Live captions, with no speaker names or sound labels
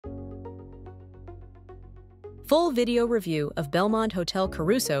Full video review of Belmond Hotel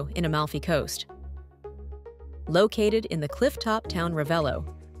Caruso in Amalfi Coast. Located in the cliff-top town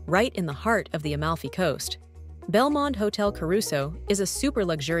Ravello, right in the heart of the Amalfi Coast, Belmond Hotel Caruso is a super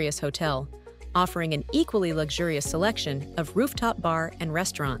luxurious hotel, offering an equally luxurious selection of rooftop bar and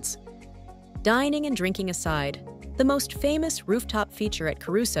restaurants. Dining and drinking aside, the most famous rooftop feature at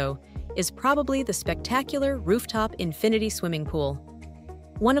Caruso is probably the spectacular rooftop infinity swimming pool.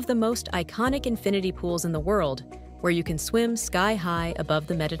 One of the most iconic infinity pools in the world, where you can swim sky-high above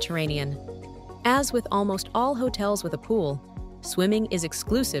the Mediterranean. As with almost all hotels with a pool, swimming is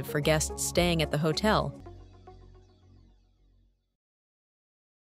exclusive for guests staying at the hotel,